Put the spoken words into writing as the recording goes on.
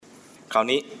คราว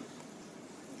นี้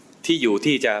ที่อยู่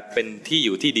ที่จะเป็นที่อ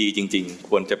ยู่ที่ดีจริงๆ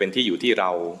ควรจะเป็นที่อยู่ที่เร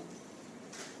า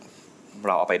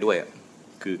เอาไปด้วย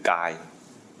คือกาย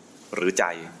หรือใจ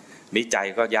นี้ใจ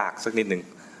ก็ยากสักนิดนึง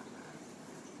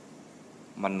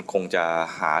มันคงจะ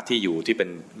หาที่อยู่ที่เป็น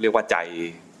เรียกว่าใจ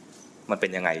มันเป็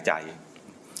นยังไงใจ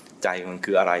มัน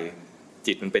คืออะไร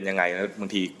จิตมันเป็นยังไงแล้วบาง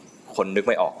ทีคนนึก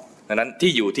ไม่ออกดังนั้น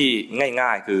ที่อยู่ที่ง่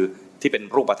ายๆคือที่เป็น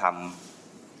รูปธรรม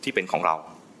ที่เป็นของเรา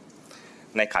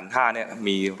ในขันธ์ห้าเนี่ย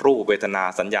มีรูปเวทนา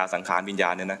สัญญาสังขารวิญญา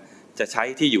ณเนี่ยนะจะใช้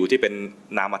ที่อยู่ที่เป็น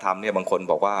นามธรรมเนี่ยบางคน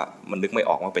บอกว่ามันนึกไม่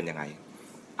ออกว่าเป็นยังไง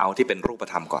เอาที่เป็นรูป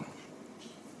ธรรมก่อน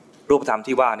รูปธรรม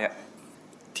ที่ว่าเนี่ย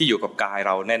ที่อยู่กับกายเ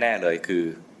ราแน่ๆเลยคือ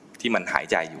ที่มันหาย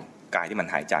ใจอยู่กายที่มัน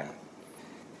หายใจ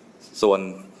ส่วน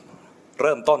เ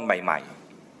ริ่มต้นใหม่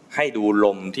ๆให้ดูล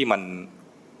มที่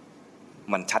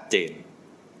มันชัดเจน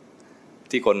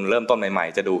ที่คนเริ่มต้นใหม่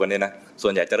ๆจะดูกันเนี่ยนะส่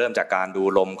วนใหญ่จะเริ่มจากการดู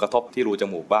ลมกระทบที่รูจ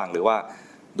มูกบ้างหรือว่า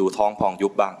ดูท้องพองยุ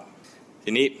บบ้าง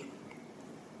ทีนี้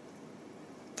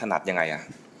ถนัดยังไงอะ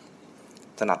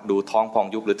ถนัดดูท้องพอง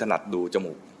ยุบหรือถนัดดูจ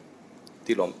มูก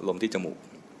ที่ลมที่จมูก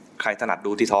ใครถนัด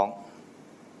ดูที่ท้อง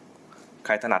ใค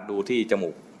รถนัดดูที่จมู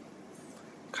ก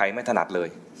ใครไม่ถนัดเลย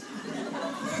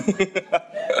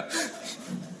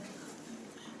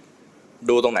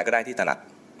ดูตรงไหนก็ได้ที่ถนัด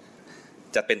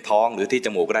จะเป็นท้องหรือที่จ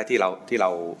มูกก็ได้ที่เรา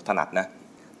ถนัดนะ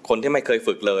คนที่ไม่เคย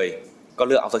ฝึกเลยก็เ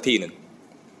ลือกเอาสักที่หนึ่ง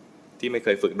ที่ไม่เค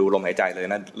ยฝึกดูลมหายใจเลย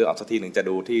นะเลือกเอาสักที่หนึ่งจะ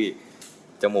ดูที่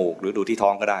จมูกหรือดูที่ท้อ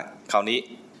งก็ได้คราวนี้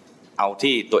เอา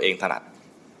ที่ตัวเองถนัด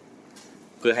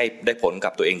เพื่อให้ได้ผลกั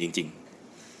บตัวเองจริง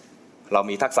ๆเรา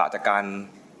มีทักษะจากการ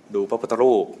ดูพระพุทธ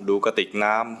รูปดูกระติก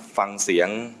น้ำฟังเสียง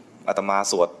อาตมา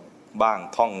สวดบ้าง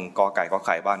ท่องกอไก่ขอไ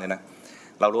ข่บ้างเนี่ยนะ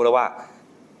เรารู้แล้วว่า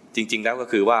จริงๆแล้วก็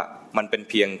คือว่ามันเป็น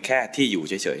เพียงแค่ที่อยู่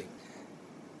เฉย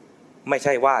ๆไม่ใ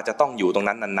ช่ว่าจะต้องอยู่ตรง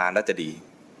นั้นนานๆแล้วจะดี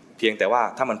เพียงแต่ว่า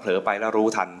ถ้ามันเผลอไปแล้วรู้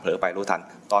ทันเผลอไปรู้ทัน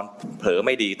ตอนเผลอไ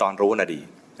ม่ดีตอนรู้น่ะดี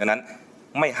ดังนั้น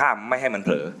ไม่ห้ามไม่ให้มันเผ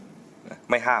ลอ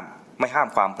ไม่ห้าม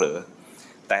ความเผลอ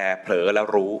แต่เผลอแล้ว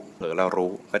รู้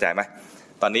เข้าใจไหม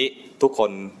ตอนนี้ทุกค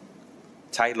น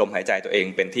ใช้ลมหายใจตัวเอง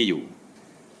เป็นที่อยู่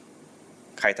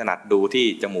ใครถนัดดูที่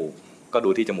จมูกก็ดู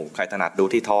ที่จมูกใครถนัดดู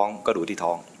ที่ท้องก็ดูที่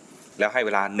ท้องแล้วให้เว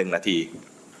ลา1 นาที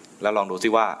แล้วลองดูซิ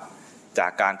ว่าจา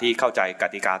กการที่เข้าใจก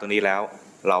ติกาตัวนี้แล้ว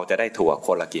เราจะได้ถั่วค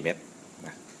นละกี่เม็ด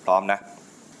พร้อมนะ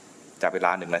จากเวล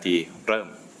า1 นาทีเริ่ม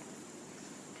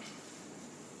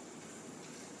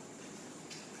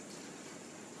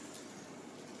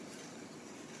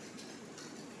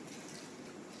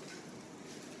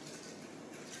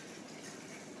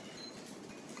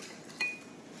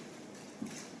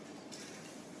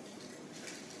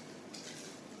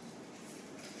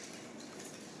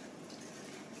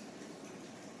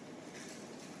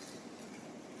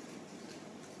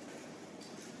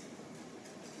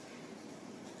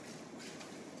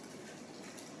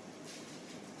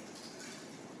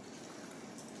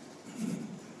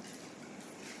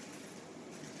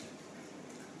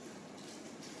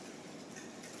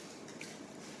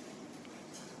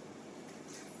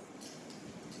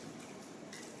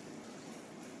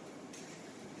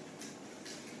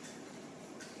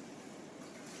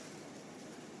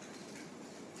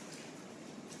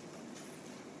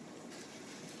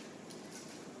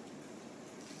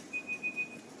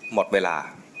หมดเวลา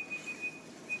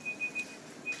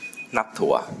นับ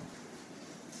ถั่ว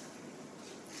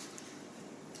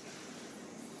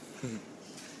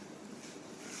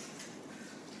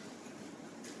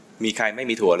มีใครไม่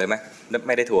มีถั่วเลยไหมไ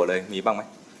ม่ได้ถั่วเลยมีบ้างไหม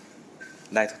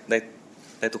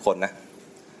ได้ทุกคนนะ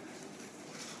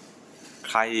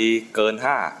ใครเกิน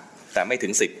5แต่ไม่ถึ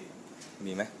ง10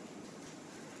มีไหม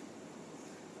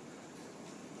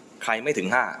ใครไม่ถึง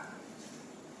5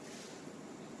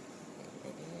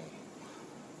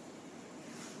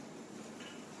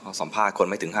สัมภาษณ์คน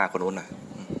ไม่ถึง5คนนู้นนะ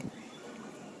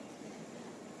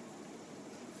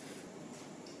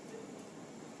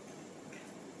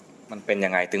มันเป็นยั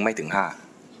งไงถึงไม่ถึง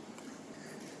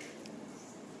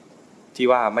5ที่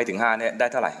ว่าไม่ถึง5เนี่ยได้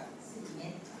เท่าไหร่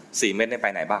4 เม็ดเนี่ยไป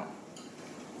ไหนบ้าง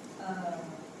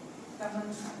กำลัง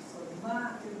สับสนว่า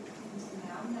คือจริงๆแ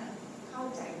ล้วเนี่ยเข้า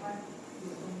ใจว่าอ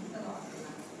ยู่ตรงนี้ตลอดเวล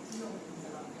าที่ลงต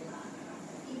ลอดเวลานะคะแ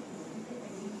ต่ที่หูไม่ได้ไปได้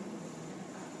ยินนะ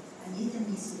คะอันนี้จะ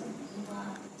มีส่วนที่ว่า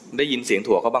ได้ยินเสียง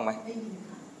ถั่วเขาบ้างไหมได้ยิน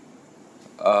ค่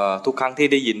ะทุกครั้งที่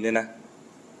ได้ยินเนี่ยนะ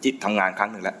จิตทำงานครั้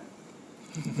งหนึ่งแล้ว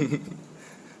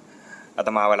อาต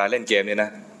มาเวลาเล่นเกมเนี่ยนะ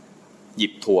หยิ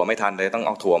บถั่วไม่ทันเลยต้องเ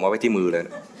อาถั่วมาไว้ที่มือเลย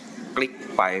กลิก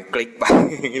ไปกลิกไป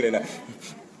อย่างนี้เลยนะ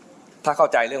ถ้าเข้า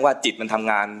ใจเรื่องว่าจิตมันท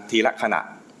ำงานทีละขณะ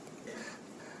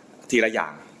ทีละอย่า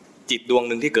งจิตดวง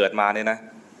หนึ่งที่เกิดมาเนี่ยนะ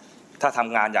ถ้าท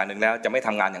ำงานอย่างหนึ่งแล้วจะไม่ท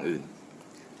ำงานอย่างอื่น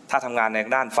ถ้าทำงานใน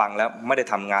ด้านฟังแล้วไม่ได้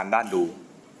ทำงานด้านดู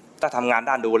ถ้าทำงาน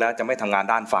ด้านดูแล้วจะไม่ทำงาน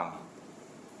ด้านฟัง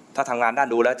ถ้าทำงานด้าน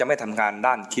ดูแล้วจะไม่ทำงาน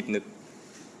ด้านคิดนึก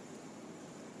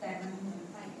แต่มันเหมือน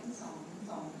ไปทั้งส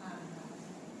องทาง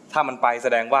ถ้ามันไปแส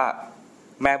ดงว่า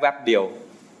แม้แวบเดียว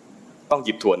ต้องห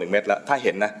ยิบถั่ว1 เม็ดแล้วถ้าเ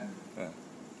ห็นนะ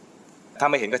ถ้า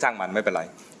ไม่เห็นก็ช่างมันไม่เป็นไร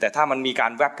แต่ถ้ามันมีกา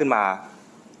รแวบขึ้นมา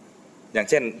อย่าง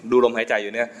เช่นดูลมหายใจอ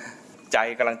ยู่เนี่ยใจ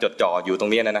กำลังจดจ่ออยู่ตร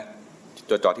งนี้นะ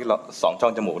จดจ่อที่2 ช่อ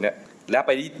งจมูกเนี่ยแล้วไ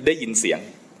ปได้ยินเสียง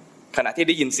ขณะที่ไ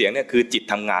ด้ยินเสียงเนี่ยคือจิต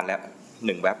ทำงานแล้ว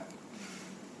1 แวบ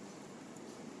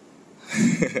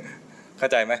เข้า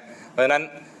ใจไหมเพราะฉะนั้น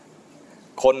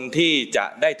คนที่จะ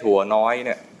ได้ถั่วน้อยเ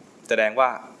นี่ยแสดงว่า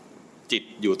จิต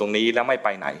อยู่ตรงนี้แล้วไม่ไป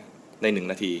ไหนใน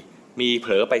1 นาทีมีเผ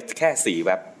ลอไปแค่4 แ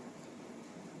วบ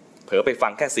เผลอไปฟั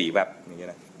งแค่4 แวบอย่างเงี้ย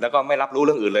นะแล้วก็ไม่รับรู้เ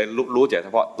รื่องอื่นเลยรู้แต่เฉ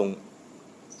พาะตรง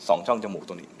2 ช่องจมูก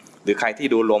ตรงนี้หรือใครที่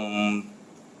ดูลม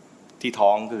ที่ท้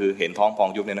องก็คือเห็นท้องพอง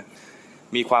ยุบเนี่ยนะ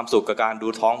มีความสุขกับการดู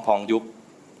ท้องพองยุบ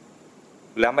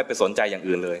แล้วไม่ไปสนใจอย่าง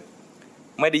อื่นเลย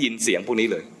ไม่ได้ยินเสียงพวกนี้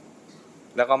เลย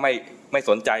แล้วก็ไม่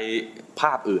สนใจภ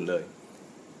าพอื่นเลย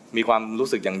มีความรู้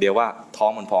สึกอย่างเดียวว่าท้อ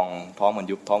งมันพองท้องมัน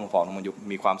ยุบท้องมันพองท้องมันยุบ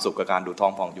มีความสุขกับการดูท้อ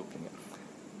งพองยุบอย่างเงี้ย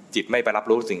จิตไม่ไปรับ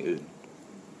รู้สิ่งอื่น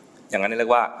อย่างนั้นเรีย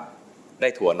กว่าได้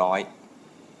ถั่วน้อย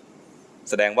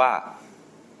แสดงว่า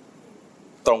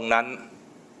ตรงนั้น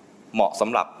เหมาะส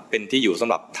ำหรับเป็นที่อยู่สำ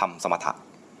หรับทำสมถะ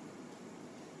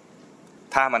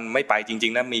ถ้ามันไม่ไปจริ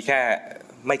งๆนะมีแค่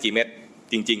ไม่กี่เม็ด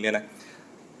จริงๆเนี่ยนะ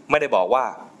ไม่ได้บอกว่า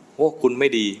โอ้คุณไม่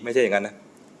ดีไม่ใช่อย่างนั้นนะ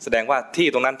แสดงว่าที่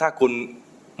ตรงนั้นถ้าคุณ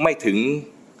ไม่ถึง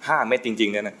5 เม็ดจริง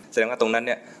ๆเนี่ยนะแสดงว่าตรงนั้นเ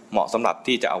นี่ยเหมาะสำหรับ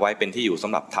ที่จะเอาไว้เป็นที่อยู่ส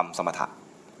ำหรับทำสมถะ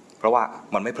เพราะว่า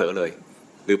มันไม่เผลอเลย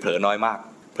หรือเผลอน้อยมาก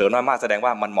เผลอน้อยมากแสดงว่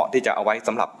ามันเหมาะที่จะเอาไว้ส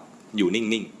ำหรับอยู่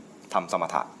นิ่งๆทำสม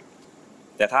ถะ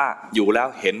แต่ถ้าอยู่แล้ว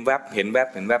เห็นแวบเห็นแวบ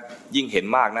เห็นแวบยิ่งเห็น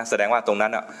มากนะแสดงว่าตรงนั้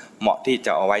นเหมาะที่จ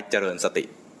ะเอาไว้เจริญสติ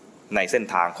ในเส้น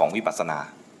ทางของวิปัสสนา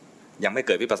ยังไม่เ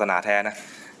กิดวิปัสสนาแท้นะ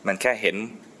มันแค่เ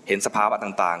ห็นสภาวะ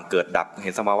ต่างๆเกิดดับเ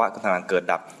ห็นสภาวะต่างๆเกิด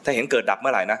ดับถ้าเห็นเกิดดับเ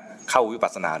มื่อไหร่นะเข้าวิปั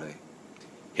สสนาเลย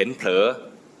เห็นเผลอ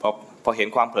พอเห็น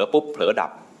ความเผลอปุ๊บเผลอดั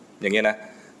บอย่างเงี้ยนะ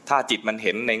ถ้าจิตมันเ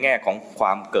ห็นในแง่ของคว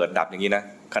ามเกิดดับอย่างนี้นะ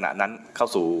ขณะนั้นเข้า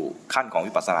สู่ขั้นของ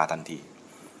วิปัสสนาทันที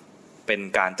เป็น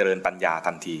การเจริญปัญญา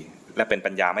ทันทีและเป็น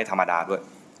ปัญญาไม่ธรรมดาด้วย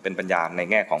เป็นปัญญาใน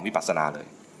แง่ของวิปัสสนาเลย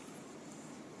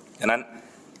ฉะนั้น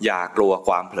อย่ากลัวค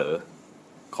วามเผลอ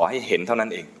ขอให้เห็นเท่านั้น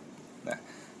เองนะ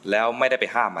แล้วไม่ได้ไป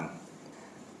ห้ามมัน